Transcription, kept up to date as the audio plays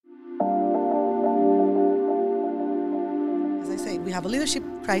we have a leadership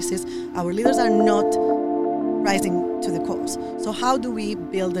crisis. Our leaders are not rising to the cause. So how do we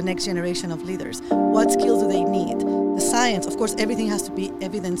build the next generation of leaders? What skills do they need? The science, of course, everything has to be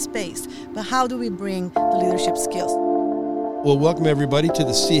evidence-based, but how do we bring the leadership skills? Well, welcome everybody to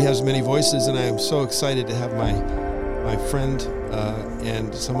The Sea Has Many Voices, and I am so excited to have my friend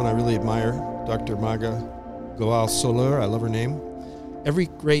and someone I really admire, Dr. Marga Gual. I love her name. Every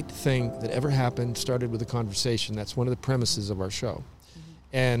great thing that ever happened started with a conversation. That's one of the premises of our show. Mm-hmm.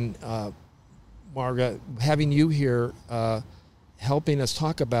 And Marga, having you here helping us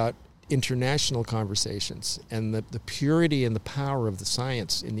talk about international conversations and the purity and the power of the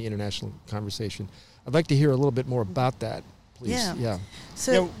science in the international conversation. I'd like to hear a little bit more about that, please. Yeah.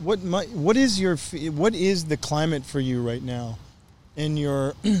 So, what is the climate for you right now, in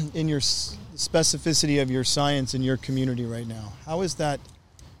your specificity of your science in your community right now? How is that?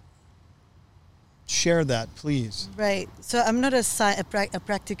 Share that, please. Right. So I'm not a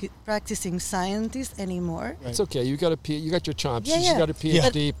practicing scientist anymore. Right. It's okay. You got your chops. Yeah. You got a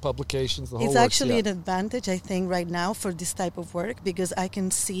PhD, publications, the whole It's works, actually an advantage, I think, right now for this type of work, because I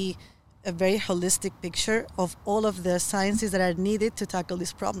can see a very holistic picture of all of the sciences that are needed to tackle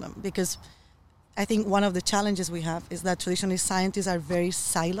this problem. Because I think one of the challenges we have is that traditionally scientists are very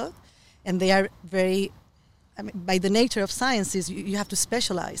siloed, and they are very, by the nature of sciences, you have to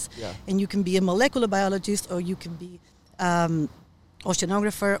specialize. Yeah. And you can be a molecular biologist, or you can be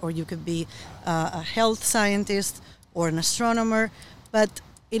oceanographer, or you could be a health scientist or an astronomer. But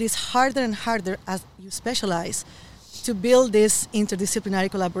it is harder and harder as you specialize to build these interdisciplinary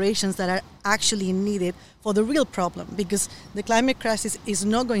collaborations that are actually needed for the real problem, because the climate crisis is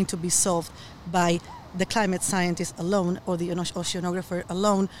not going to be solved by the climate scientist alone, or the oceanographer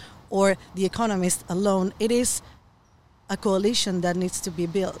alone, or the economist alone. It is a coalition that needs to be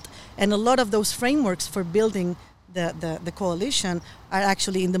built. And a lot of those frameworks for building the coalition are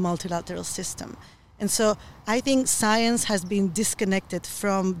actually in the multilateral system. And so I think science has been disconnected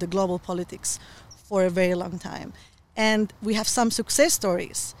from the global politics for a very long time. And we have some success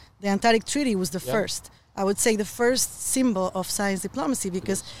stories. The Antarctic Treaty was the first. I would say the first symbol of science diplomacy,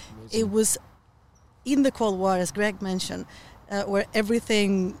 because it was in the Cold War, as Greg mentioned, where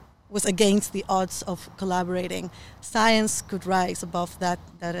everything was against the odds of collaborating. Science could rise above that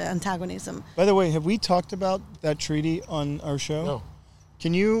antagonism. By the way, have we talked about that treaty on our show? No.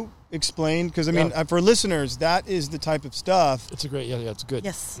 Can you explain? Because, for listeners, that is the type of stuff. It's it's good.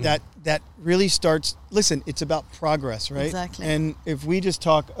 Yes. That really starts, listen, it's about progress, right? Exactly. And if we just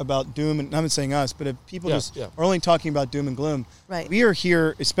talk about doom, and I'm not saying us, but if people are only talking about doom and gloom, right. We are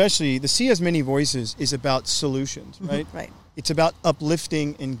here, especially, The Sea Has Many Voices is about solutions, right? Mm-hmm. Right. It's about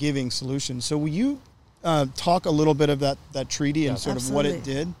uplifting and giving solutions. So will you talk a little bit of that treaty and sort Absolutely. of what it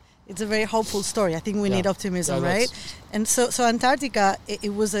did? It's a very hopeful story. I think we need optimism, right? And so Antarctica,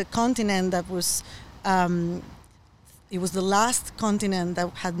 it was a continent that was, it was the last continent that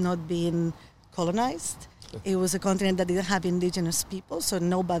had not been colonized. It was a continent that didn't have indigenous people, so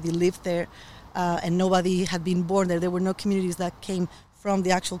nobody lived there, and nobody had been born there. There were no communities that came from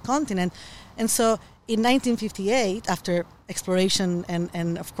the actual continent. And so in 1958, after exploration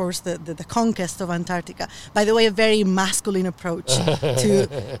and of course the conquest of Antarctica, by the way, a very masculine approach to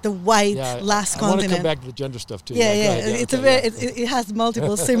the white last continent. I want to come back to the gender stuff too. It has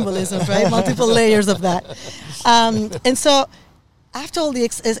multiple symbolisms, right? Multiple layers of that. And so after all the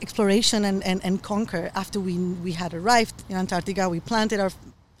exploration and conquer, after we had arrived in Antarctica, we planted our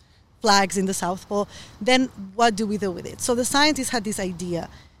flags in the South Pole, then what do we do with it? So the scientists had this idea.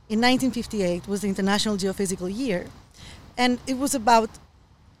 In 1958 was the International Geophysical Year, and it was about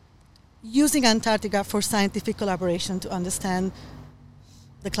using Antarctica for scientific collaboration to understand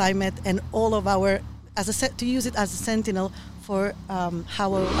the climate and all of to use it as a sentinel for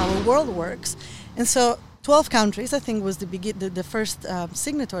how our world works. And so 12 countries, I think, was the first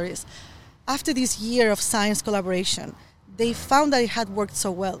signatories. After this year of science collaboration, they found that it had worked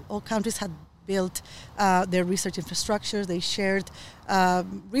so well. All countries had built their research infrastructures. They shared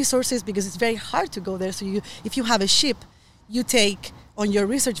resources, because it's very hard to go there. So if you have a ship, you take on your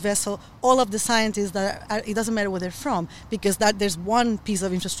research vessel all of the scientists it doesn't matter where they're from, because there's one piece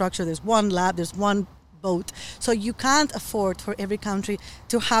of infrastructure, there's one lab, there's one boat. So you can't afford for every country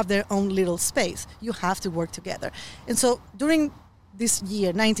to have their own little space. You have to work together. And so during this year,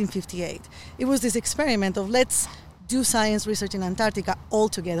 1958, it was this experiment of let's do science research in Antarctica all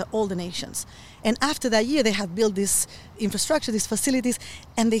together, all the nations. And after that year, they had built this infrastructure, these facilities,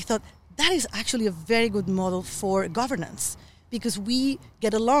 and they thought that is actually a very good model for governance, because we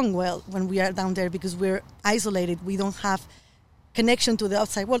get along well when we are down there, because we're isolated, we don't have connection to the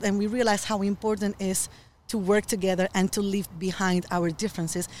outside world, and we realize how important it is to work together and to leave behind our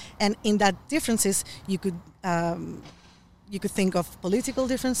differences. And in that differences, you could think of political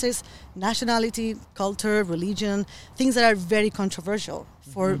differences, nationality, culture, religion, things that are very controversial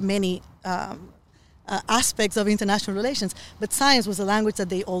for many aspects of international relations. But science was a language that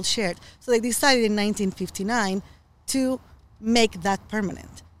they all shared. So they decided in 1959 to make that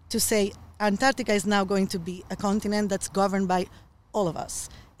permanent, to say Antarctica is now going to be a continent that's governed by all of us.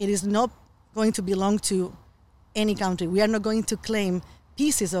 It is not going to belong to any country. We are not going to claim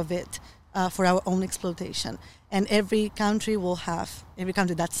pieces of it for our own exploitation. And every country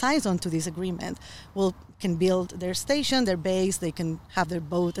that signs on to this agreement can build their station, their base, they can have their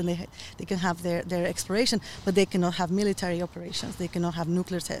boat, and they can have their exploration, but they cannot have military operations, they cannot have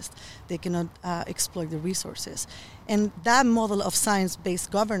nuclear tests, they cannot exploit the resources. And that model of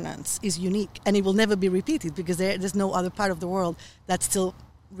science-based governance is unique, and it will never be repeated because there's no other part of the world that still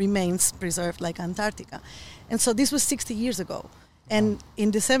remains preserved like Antarctica. And so this was 60 years ago. And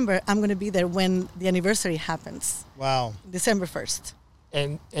in December, I'm going to be there when the anniversary happens. Wow. December 1st.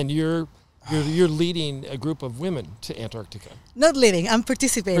 And you're leading a group of women to Antarctica. Not leading, I'm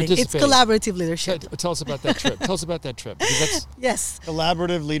participating. It's collaborative leadership. Tell us about that trip. Tell us about that trip. Yes.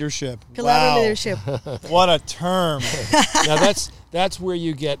 Collaborative leadership. Collaborative leadership. What a term. Now that's where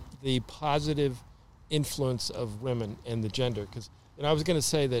you get the positive influence of women and the gender. Because I was going to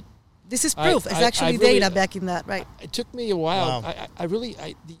say that this is proof. It's actually data backing that, right? It took me a while. Wow.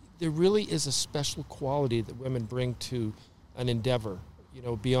 There really is a special quality that women bring to an endeavor.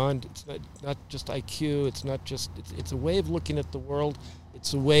 Beyond, it's not just IQ. It's not just. It's a way of looking at the world.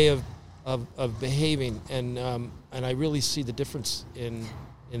 It's a way of behaving, and I really see the difference in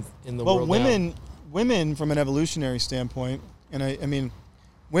the world. Well, women from an evolutionary standpoint, and I mean,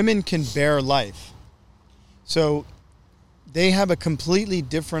 women can bear life, so they have a completely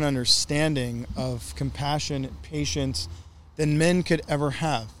different understanding of compassion and patience than men could ever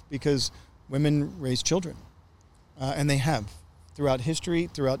have, because women raise children, and they have. Throughout history,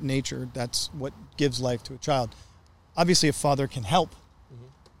 throughout nature, that's what gives life to a child. Obviously, a father can help,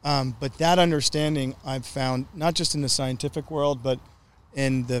 but that understanding I've found not just in the scientific world, but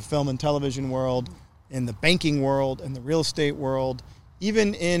in the film and television world, in the banking world, in the real estate world,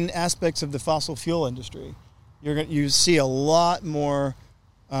 even in aspects of the fossil fuel industry. You see a lot more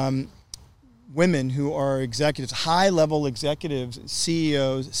women who are executives, high-level executives,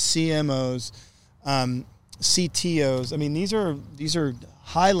 CEOs, CMOs, CTOs. I mean, these are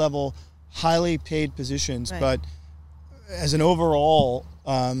high-level, highly paid positions, right. But as an overall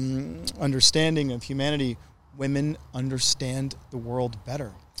understanding of humanity, women understand the world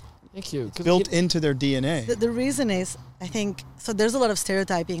better. Thank you. It's built into their DNA. The reason is, I think, so there's a lot of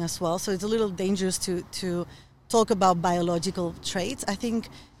stereotyping as well, so it's a little dangerous to talk about biological traits. I think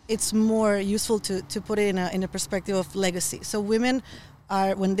it's more useful to put it in a perspective of legacy. So women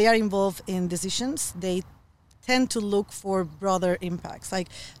are, when they are involved in decisions, they tend to look for broader impacts, like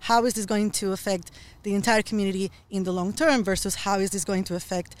how is this going to affect the entire community in the long term versus how is this going to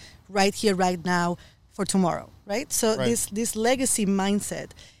affect right here, right now, for tomorrow, right? So right. This legacy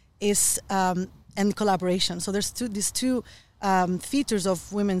mindset is and collaboration. So there's these two features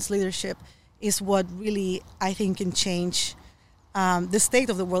of women's leadership is what really I think can change the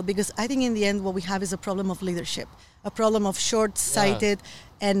state of the world, because I think in the end what we have is a problem of leadership, a problem of short-sighted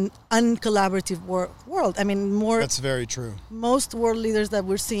and uncollaborative world. I mean, that's very true. Most world leaders that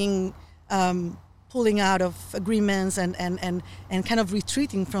we're seeing pulling out of agreements and kind of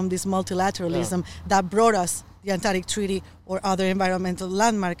retreating from this multilateralism that brought us the Antarctic Treaty or other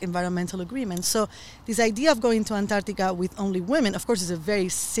landmark environmental agreements. So this idea of going to Antarctica with only women, of course, is a very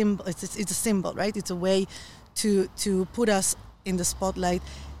symbol. It's a symbol, right? It's a way to put us in the spotlight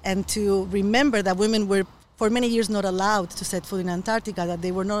and to remember that women were for many years not allowed to set foot in Antarctica, that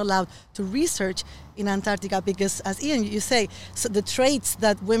they were not allowed to research in Antarctica because, as Ian, you say, so the traits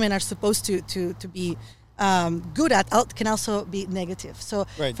that women are supposed to be good at can also be negative. So,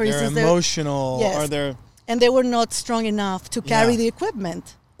 right, for they're instance, emotional, yes, or they're... And they were not strong enough to carry the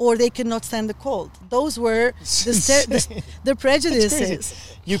equipment, or they cannot stand the cold. Those were the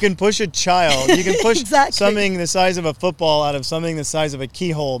prejudices. You can push a child. You can push exactly. something the size of a football out of something the size of a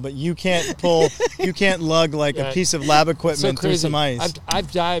keyhole, but you can't lug like a piece of lab equipment through some ice.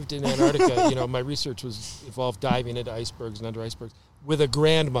 I've dived in Antarctica. My research involved diving into icebergs and under icebergs with a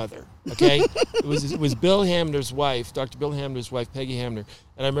grandmother. Okay, it was Bill Hamner's wife, Dr. Bill Hamner's wife, Peggy Hamner,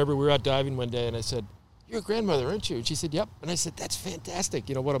 and I remember we were out diving one day, and I said, "You're a grandmother, aren't you?" And she said, "Yep." And I said, "That's fantastic.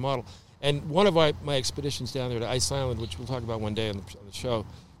 What a model." And one of my expeditions down there to Ice Island, which we'll talk about one day on the show,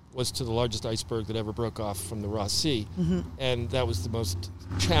 was to the largest iceberg that ever broke off from the Ross Sea. Mm-hmm. And that was the most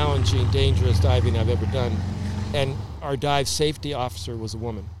challenging, dangerous diving I've ever done. And our dive safety officer was a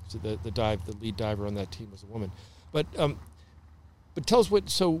woman. So the lead diver on that team was a woman. But tell us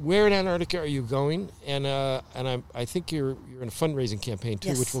where in Antarctica are you going? And I think you're in a fundraising campaign too,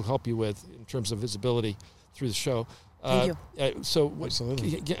 Yes. which will help you with in terms of visibility through the show. Thank you.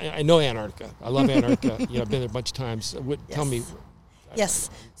 Absolutely. I know Antarctica. I love Antarctica. I've been there a bunch of times. Tell me. Yes.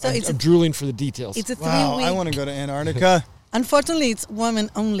 So I'm drooling for the details. It's a 3 Wow, week. I want to go to Antarctica. Unfortunately, it's women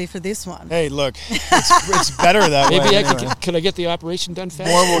only for this one. Hey, look, it's better that way. Maybe anyway. can I get the operation done fast?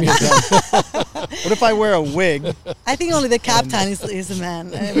 More will get done. What if I wear a wig? I think only the captain is a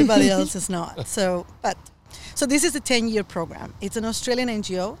man. Everybody else is not. So this is a 10-year program. It's an Australian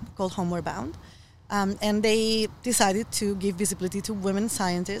NGO called Homeward Bound, and they decided to give visibility to women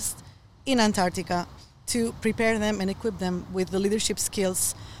scientists in Antarctica to prepare them and equip them with the leadership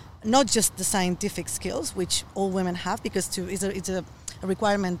skills, not just the scientific skills, which all women have, because it's a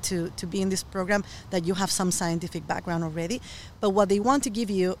requirement to be in this program that you have some scientific background already. But what they want to give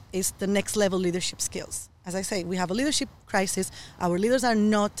you is the next level leadership skills. As I say, we have a leadership crisis. Our leaders are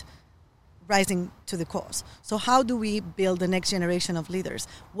not rising to the cause. So how do we build the next generation of leaders?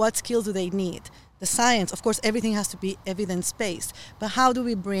 What skills do they need? The science, of course, everything has to be evidence-based. But how do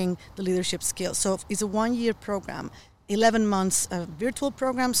we bring the leadership skills? So it's a 1-year program. 11 months virtual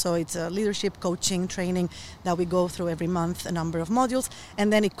program, so it's a leadership coaching training that we go through every month, a number of modules,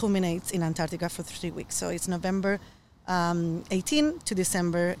 and then it culminates in Antarctica for 3 weeks. So it's November 18 to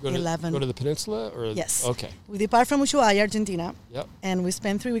December 11. Go to the peninsula? Or Yes. Okay. We depart from Ushuaia, Argentina, Yep. and we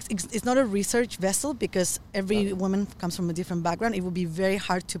spend 3 weeks. It's not a research vessel because every woman comes from a different background. It would be very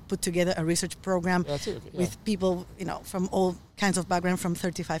hard to put together a research program That's it. Okay. with people, from all kinds of background from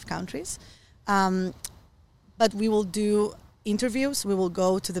 35 countries. But we will do interviews. We will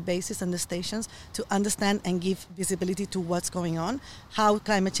go to the bases and the stations to understand and give visibility to what's going on, how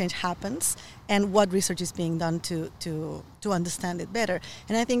climate change happens, and what research is being done to understand it better.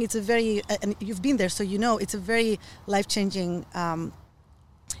 And I think it's and you've been there, so you know it's a very life-changing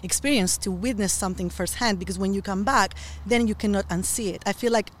experience to witness something firsthand, because when you come back, then you cannot unsee it. I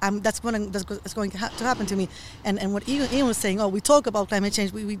feel like that's going to happen to me. And what Ian was saying, we talk about climate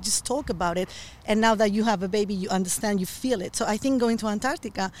change, we just talk about it, and now that you have a baby, you understand, you feel it. So I think going to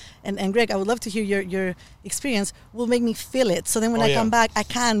Antarctica, and Greg, I would love to hear your experience, will make me feel it. So then when I come back, I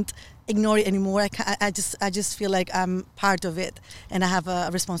can't ignore it anymore. I just feel like I'm part of it, and I have a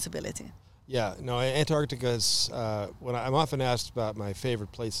responsibility. Yeah, no, Antarctica is, when I'm often asked about my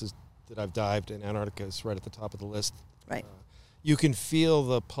favorite places that I've dived, and Antarctica is right at the top of the list. Right. You can feel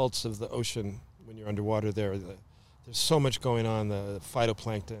the pulse of the ocean when you're underwater there. There's so much going on, the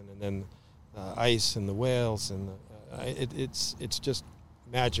phytoplankton, and then ice and the whales, and it's just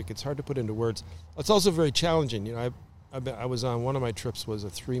magic. It's hard to put into words. It's also very challenging. I was on, one of my trips was a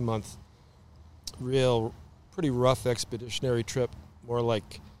 3-month, pretty rough expeditionary trip, more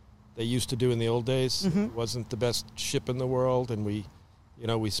like they used to do in the old days. Mm-hmm. It wasn't the best ship in the world, and we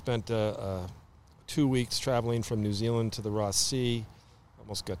spent 2 weeks traveling from New Zealand to the Ross Sea.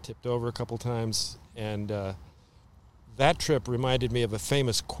 Almost got tipped over a couple times, and that trip reminded me of a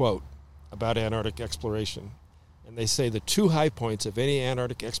famous quote about Antarctic exploration. And they say the 2 high points of any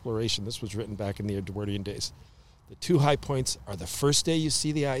Antarctic exploration, this was written back in the Edwardian days, the 2 high points are the first day you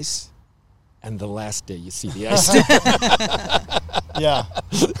see the ice and the last day you see the ice. Yeah.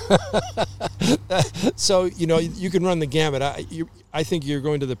 So, you can run the gamut. I think you're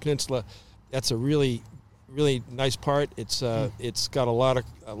going to the peninsula. That's a really, really nice part. It's got a lot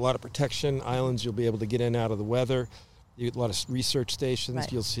of protection. Islands you'll be able to get in and out of the weather. You get a lot of research stations.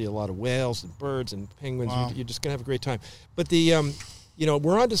 Right. You'll see a lot of whales and birds and penguins. Wow. You're just going to have a great time. But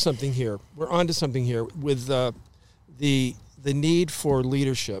we're onto something here. We're onto something here with the need for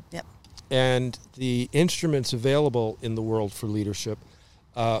leadership. Yep. And the instruments available in the world for leadership,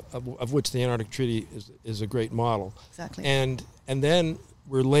 of which the Antarctic Treaty is a great model. Exactly. And then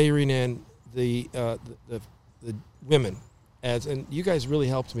we're layering in the women, and you guys really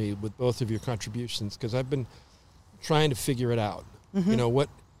helped me with both of your contributions, because I've been trying to figure it out. Mm-hmm.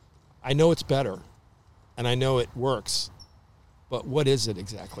 I know it's better, and I know it works, but what is it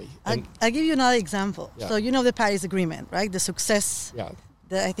exactly? I'll give you another example. Yeah. So the Paris Agreement, right? The success. Yeah.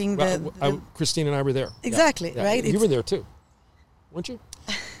 I think Christine and I were there. Exactly, Yeah. right? You were there too, weren't you?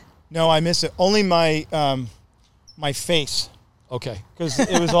 No, I miss it. Only my face, Okay. because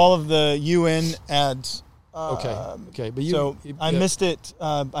it was all of the UN ads. Okay. But I missed it.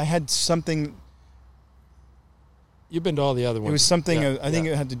 I had something. You've been to all the other ones. It was something, Yeah, I think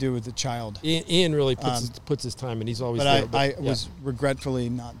yeah. it had to do with the child. Ian really puts his time, and he's always But there. I was regretfully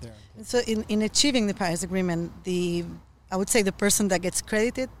not there. So in achieving the Paris Agreement, I would say the person that gets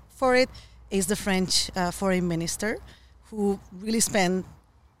credited for it is the French foreign minister, who really spent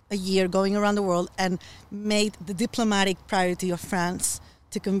a year going around the world and made the diplomatic priority of France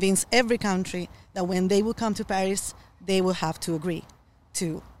to convince every country that when they will come to Paris, they will have to agree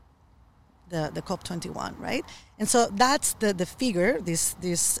to the COP21, right? And so that's the figure. This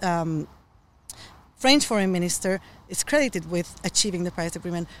French foreign minister is credited with achieving the Paris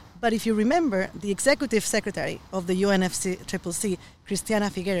Agreement. But if you remember, the executive secretary of the UNFCCC, Christiana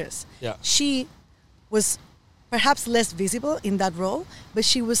Figueres, she was perhaps less visible in that role, but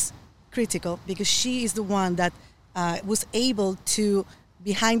she was critical because she is the one that was able to,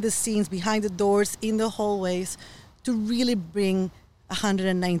 behind the scenes, behind the doors, in the hallways, to really bring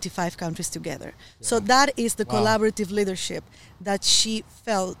 195 countries together. Yeah. So that is the collaborative leadership that she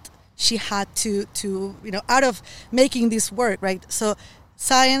felt she had to out of making this work, right? So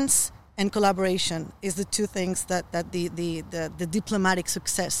science and collaboration is the two things that the diplomatic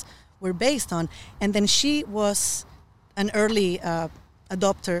success were based on. And then she was an early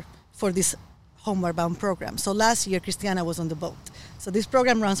adopter for this Homeward Bound program. So last year, Christiana was on the boat. So this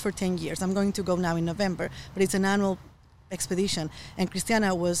program runs for 10 years. I'm going to go now in November, but it's an annual expedition. And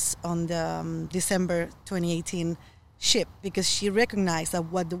Christiana was on the December 2018 ship because she recognized that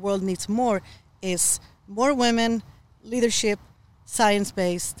what the world needs more is more women, leadership,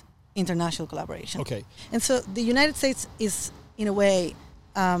 science-based, international collaboration. Okay. And so the United States is, in a way,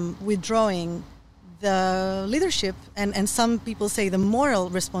 withdrawing the leadership and some people say the moral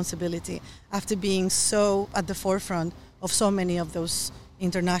responsibility after being so at the forefront of so many of those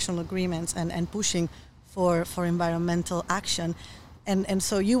international agreements and pushing for environmental action. And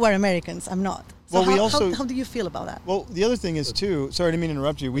so you are Americans, I'm not. So well, how do you feel about that? Well, the other thing is, too, sorry, I didn't mean to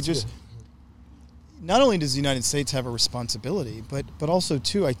interrupt you. Not only does the United States have a responsibility, but also,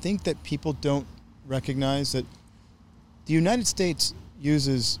 too, I think that people don't recognize that the United States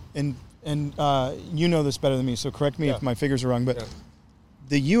uses, and you know this better than me, so correct me if my figures are wrong, but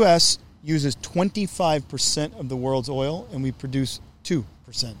the U.S. uses 25% of the world's oil, and we produce 2%.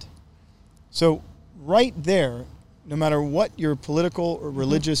 So right there, no matter what your political or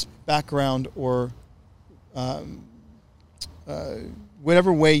religious background or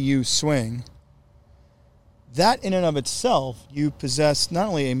whatever way you swing, that in and of itself, you possess not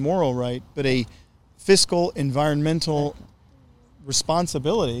only a moral right, but a fiscal, environmental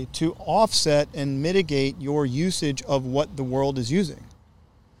responsibility to offset and mitigate your usage of what the world is using.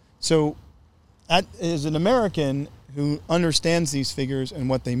 So as an American who understands these figures and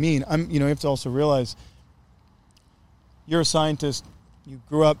what they mean, you have to also realize you're a scientist, you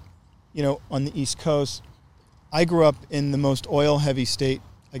grew up, on the East Coast. I grew up in the most oil-heavy state,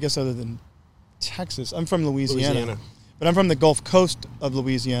 I guess, other than Texas. I'm from Louisiana. But I'm from the Gulf Coast of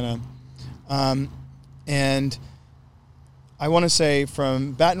Louisiana. And I want to say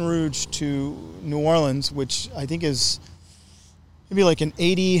from Baton Rouge to New Orleans, which I think is maybe like an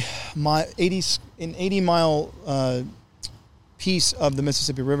 80 mile piece of the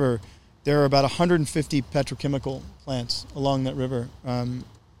Mississippi River, there are about 150 petrochemical plants along that river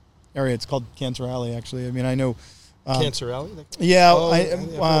area. It's called Cancer Alley, actually. I mean, I know. Cancer Alley? Yeah. I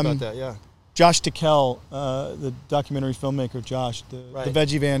heard about that, yeah. Josh Tickell, the documentary filmmaker, Josh, the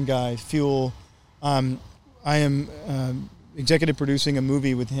Veggie Van guy, Fuel. I am executive producing a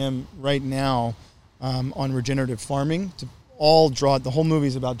movie with him right now on regenerative farming. The whole movie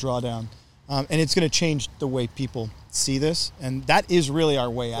is about drawdown. And it's going to change the way people see this. And that is really our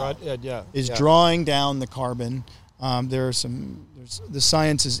way out, drawing down the carbon. The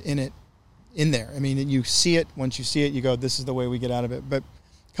science is in there. I mean, you see it. Once you see it, you go, this is the way we get out of it. But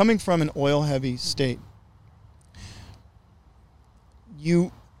coming from an oil-heavy state,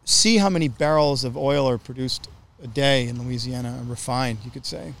 you see how many barrels of oil are produced a day in Louisiana, refined, you could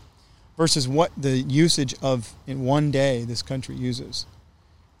say, versus what the usage of in one day this country uses.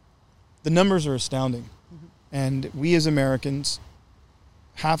 The numbers are astounding. Mm-hmm. And we as Americans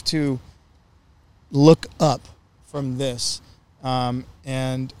have to look up from this.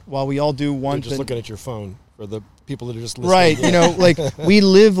 And while we all do want... You're just looking at your phone for the people that are just listening. Right, we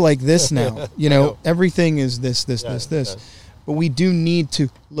live like this now. Everything is this. But we do need to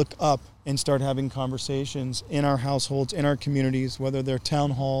look up and start having conversations in our households, in our communities, whether they're town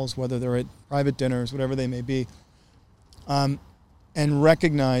halls, whether they're at private dinners, whatever they may be, and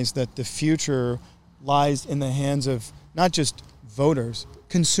recognize that the future lies in the hands of not just voters,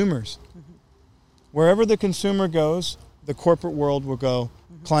 consumers. Mm-hmm. Wherever the consumer goes, the corporate world will go.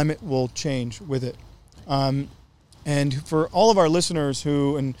 Mm-hmm. Climate will change with it. And for all of our listeners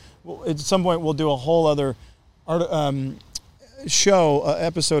who, and at some point we'll do a whole other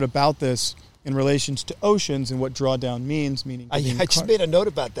episode about this in relations to oceans and what drawdown means, meaning... I just made a note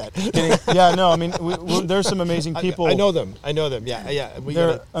about that. There's some amazing people. I know them, yeah.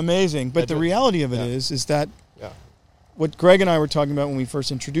 They're amazing, but the reality of it is that what Greg and I were talking about when we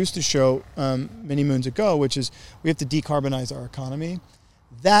first introduced the show many moons ago, which is we have to decarbonize our economy.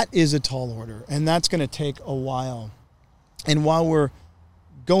 That is a tall order, and that's going to take a while. And while we're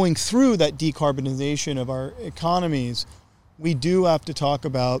going through that decarbonization of our economies, we do have to talk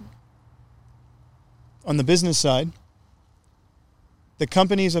about, on the business side, the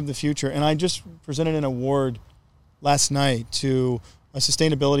companies of the future. And I just presented an award last night to a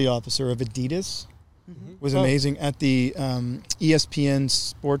sustainability officer of Adidas. It was amazing at the ESPN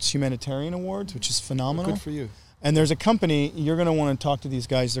Sports Humanitarian Awards, which is phenomenal. Good for you. And there's a company, you're going to want to talk to these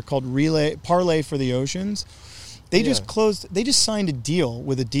guys. They're called Parlay for the Oceans. They just signed a deal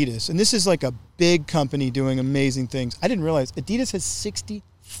with Adidas. And this is like a big company doing amazing things. I didn't realize Adidas has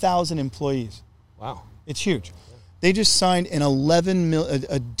 60,000 employees. Wow. It's huge. Yeah. They just signed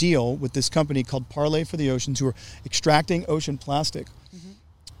a deal with this company called Parlay for the Oceans, who are extracting ocean plastic.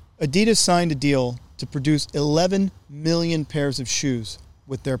 Mm-hmm. Adidas signed a deal to produce 11 million pairs of shoes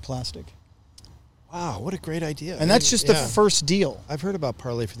with their plastic. Wow, what a great idea. And that's just the first deal. I've heard about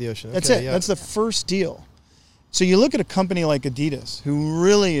Parlay for the Ocean. That's it. Yeah. That's the first deal. So you look at a company like Adidas, who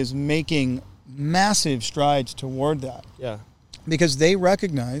really is making massive strides toward that. Yeah. Because they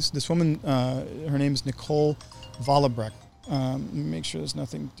recognize, this woman, her name is Nicole Vollebrecht. Make sure there's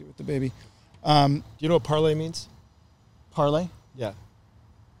nothing to do with the baby. Do you know what parlay means? Parlay? Yeah.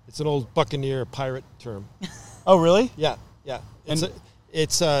 It's an old buccaneer pirate term. Oh, really? Yeah.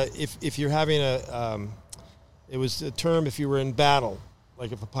 If you're having it was a term if you were in battle,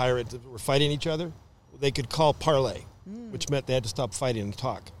 like if a pirate were fighting each other, they could call parlay, which meant they had to stop fighting and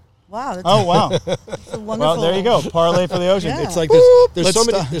talk. Wow. Wow. That's a wonderful. Well, there you go. Parlay for the Ocean. Yeah. It's like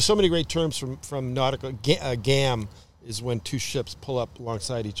there's so many great terms from nautical. Gam is when two ships pull up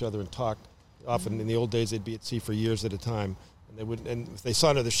alongside each other and talk. Often in the old days they'd be at sea for years at a time, and they wouldn't. And if they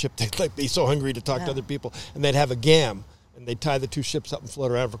saw another ship, they'd be so hungry to talk to other people, and they'd have a gam, and they'd tie the two ships up and float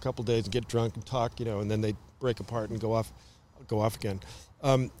around for a couple of days and get drunk and talk, and then they'd break apart and go off again.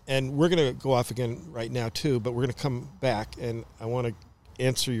 And we're going to go off again right now too, but we're going to come back, and I want to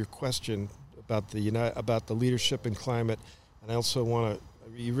answer your question about the leadership and climate, and I also want to.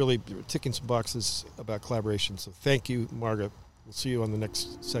 You really are ticking some boxes about collaboration. So thank you, Marga. We'll see you on the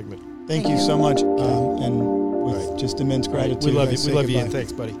next segment. Thank you so much, and with just immense gratitude. We love you, and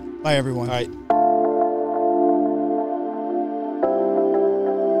thanks, buddy. Bye, everyone. All right.